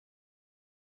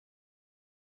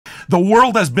The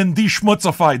world has been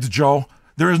de-schmutzified, Joe.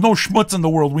 There is no schmutz in the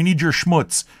world. We need your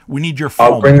schmutz. We need your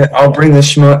foam. I'll bring the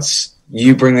schmutz.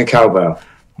 You bring the cowbell.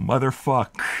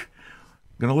 Motherfuck.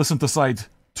 Gonna listen to side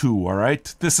 2, all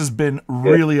right? This has been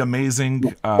really amazing.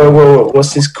 Whoa.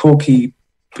 What's this Korky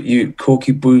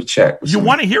Buchek? You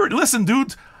want to hear it? Listen,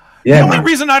 dude. Yeah, the only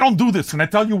reason I don't do this, can I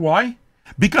tell you why?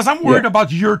 Because I'm worried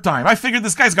about your time. I figured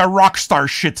this guy's got rock star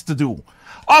shit to do.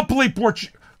 I'll play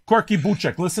Korky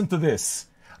Buchek. Listen to this.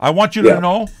 I want you to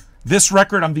know, this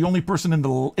record, I'm the only person in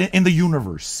the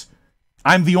universe.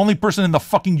 I'm the only person in the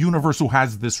fucking universe who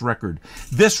has this record.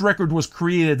 This record was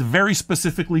created very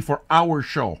specifically for our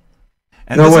show.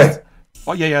 And no way.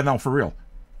 Oh, yeah, no, for real.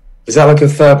 Is that like a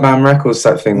Third Man Records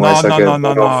type thing? No.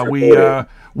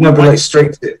 But like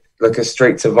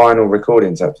straight to vinyl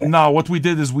recording type thing. No, what we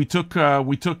did is we took. Do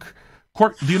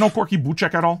you know Korky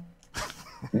Buchek at all?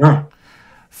 No.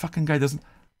 Fucking guy doesn't.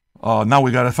 Oh, now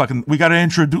we gotta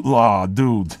introduce. Oh,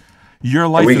 dude, your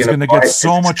life is gonna get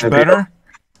so much better.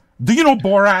 Do you know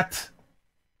Borat?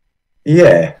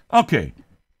 Yeah. Okay.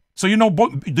 So do you know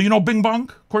Bing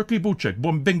Bong? Korky Buchek.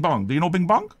 Bing Bong. Do you know Bing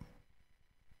Bong?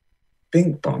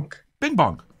 Bing Bong. Bing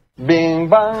Bong. Bing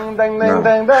bong dang dang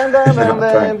dang dang dang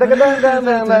dang dang dang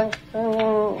dang dang.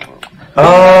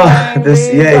 Oh, this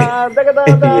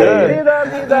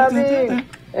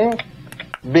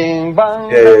Bing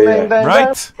bong. Yeah.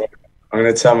 Right. I'm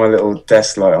gonna turn my little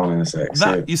desk light on in a sec.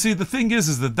 You see, the thing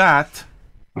is that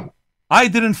I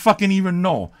didn't fucking even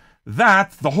know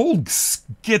that the whole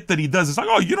skit that he does is like,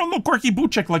 oh, you don't know Korky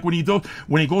Buchek, like when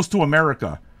he goes to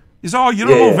America. He's, oh, you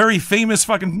don't know very famous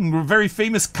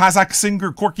Kazakh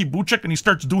singer Korky Buchek, and he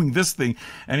starts doing this thing,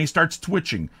 and he starts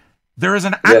twitching. There is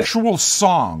an actual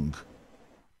song.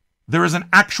 There is an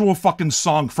actual fucking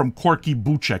song from Korky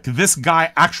Buchek. This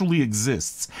guy actually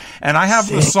exists. And I have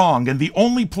the song, and the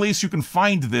only place you can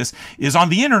find this is on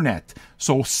the internet.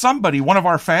 So somebody, one of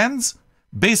our fans,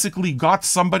 basically got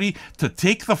somebody to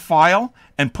take the file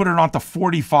and put it onto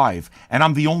 45. And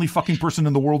I'm the only fucking person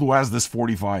in the world who has this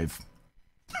 45.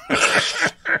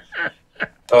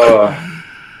 Do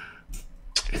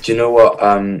you know what?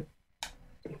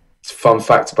 Fun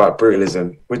fact about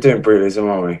Brutalism. We're doing Brutalism,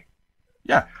 aren't we?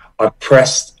 Yeah. I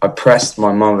pressed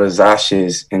my mother's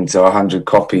ashes into 100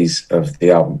 copies of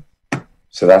the album,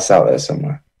 so that's out there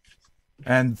somewhere.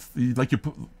 And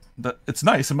it's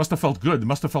nice. It must have felt good. It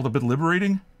must have felt a bit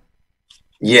liberating.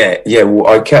 Yeah. Well,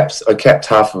 I kept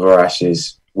half of her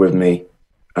ashes with me,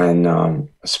 and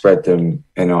spread them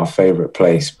in our favourite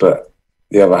place, but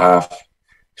the other half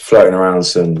floating around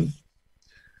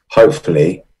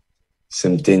hopefully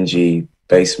some dingy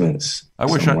basements. I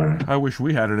wish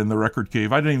we had it in the record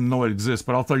cave. I didn't even know it exists,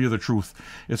 but I'll tell you the truth.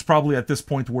 It's probably at this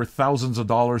point worth thousands of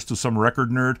dollars to some record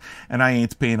nerd, and I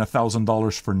ain't paying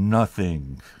 $1,000 for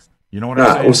nothing. You know what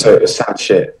I'm saying? Also, it's sad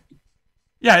shit.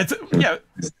 Yeah,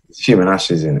 There's human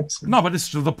ashes in it. So. No, but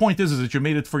the point is that you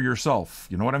made it for yourself.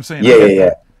 You know what I'm saying?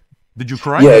 Yeah. Did you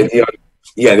cry?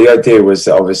 Yeah, the idea was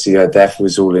that obviously her death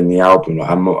was all in the album.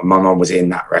 Like, my mum was in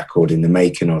that record, in the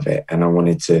making of it, and I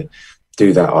wanted to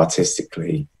do that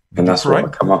artistically, and that's what I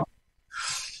come up.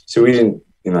 So we didn't,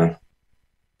 it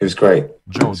was great.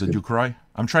 Joe, did you cry?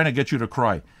 I'm trying to get you to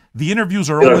cry. The interviews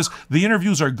are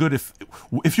good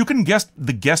if you can guess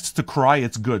the guests to cry,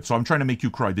 it's good. So I'm trying to make you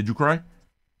cry. Did you cry?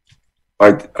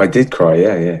 I did cry,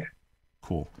 yeah.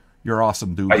 Cool. You're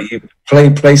awesome, dude.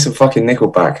 Play some fucking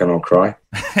Nickelback and I'll cry.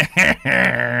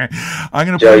 I'm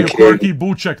going to play you Korky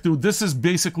Buchek, dude. This is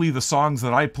basically the songs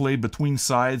that I play between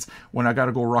sides when I got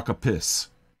to go rock a piss.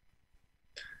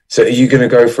 So are you going to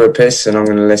go for a piss and I'm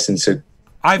going to listen to...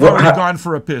 I've already gone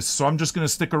for a piss, so I'm just going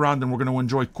to stick around and we're going to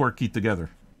enjoy Korky together.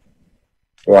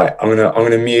 Right, I'm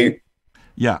gonna mute.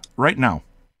 Yeah, right now.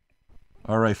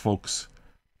 All right, folks.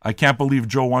 I can't believe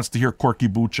Joe wants to hear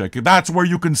Korky Buchek. That's where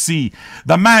you can see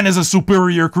the man is a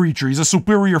superior creature. He's a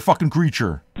superior fucking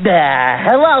creature.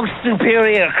 Hello,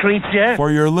 superior creature. For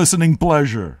your listening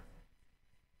pleasure.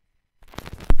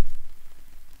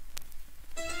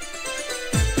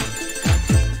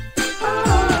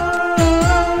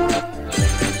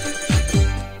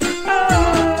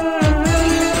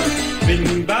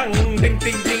 Bing bang, ding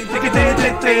ding ding, ding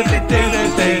ding ding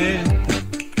ding ding.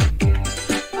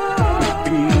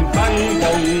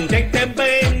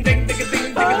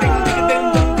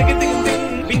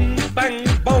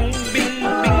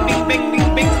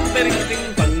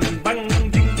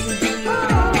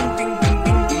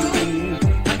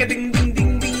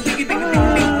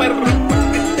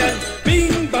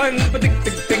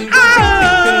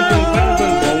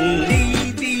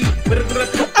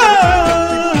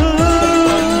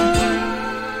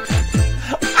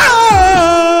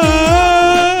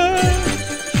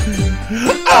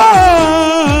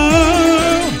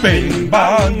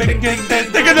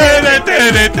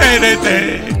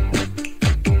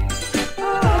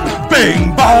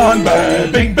 Bing bong,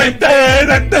 bing bing,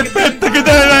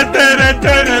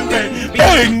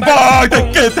 bing bong,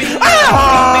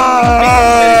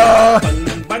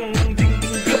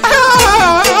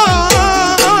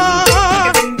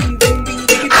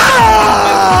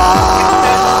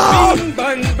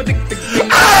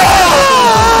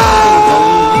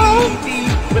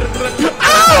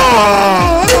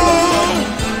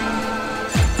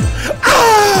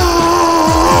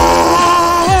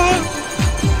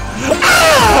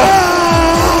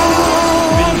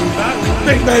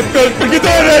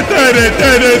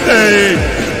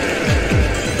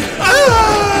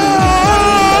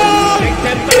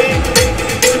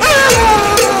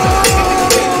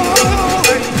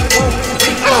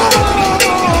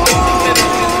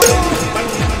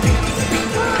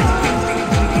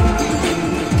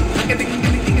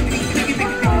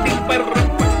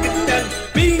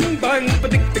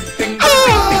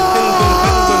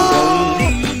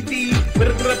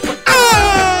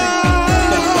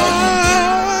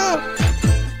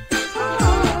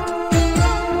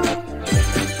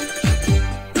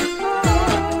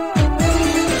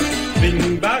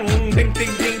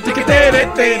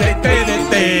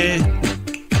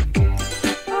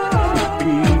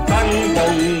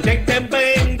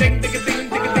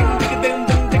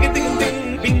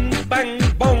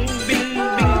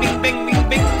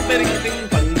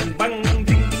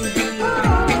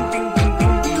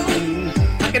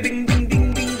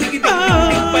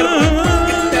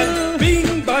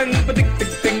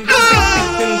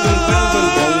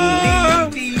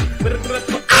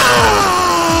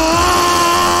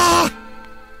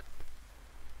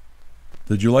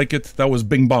 Did you like it? That was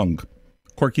Bing Bong.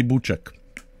 Korky Buchek.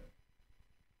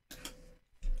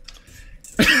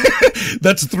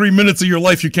 That's 3 minutes of your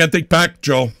life you can't take back,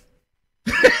 Joe.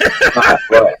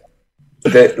 Right.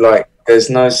 Like, there's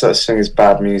no such thing as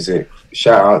bad music.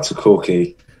 Shout out to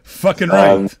Korky. Fucking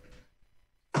right.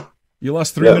 You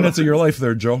lost 3 minutes of your life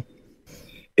there, Joe.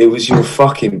 It was your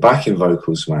fucking backing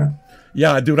vocals, man.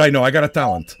 Yeah, dude, I know. I got a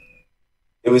talent.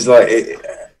 It was like...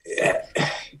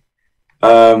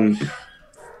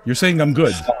 You're saying I'm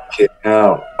good.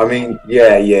 No, I mean,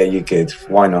 yeah, you're good.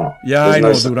 Why not? Yeah,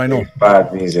 There's I know, dude, I know.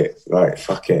 Bad music. Like,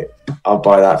 fuck it. I'll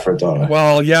buy that for $1.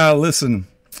 Well, yeah, listen.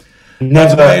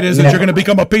 Never, that's why it is that you're going to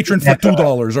become a patron for $2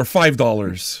 or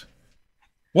 $5.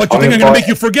 What, you think I'm going to make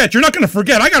you forget? You're not going to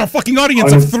forget. I got a fucking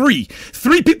audience of 3.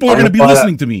 3 people are going to be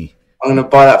listening to me. I'm going to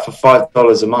buy that for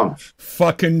 $5 a month.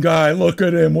 Fucking guy, look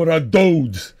at him. What a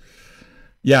dude.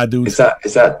 Yeah, dude. Is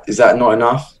that not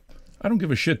enough? I don't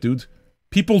give a shit, dude.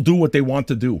 People do what they want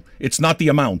to do. It's not the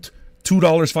amount. $2,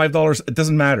 $5, it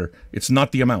doesn't matter. It's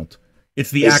not the amount.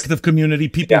 It's the active community.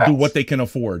 People do what they can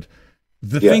afford.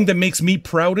 The thing that makes me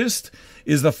proudest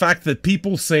is the fact that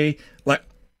people say, like,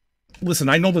 listen,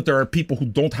 I know that there are people who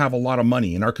don't have a lot of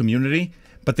money in our community,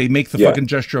 but they make the fucking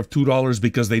gesture of $2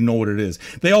 because they know what it is.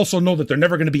 They also know that they're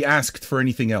never going to be asked for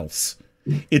anything else.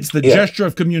 It's the gesture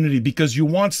of community because you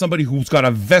want somebody who's got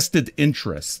a vested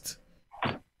interest.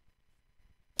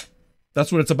 That's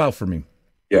what it's about for me.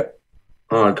 Yeah.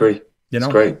 Oh, I agree. You know?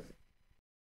 It's great.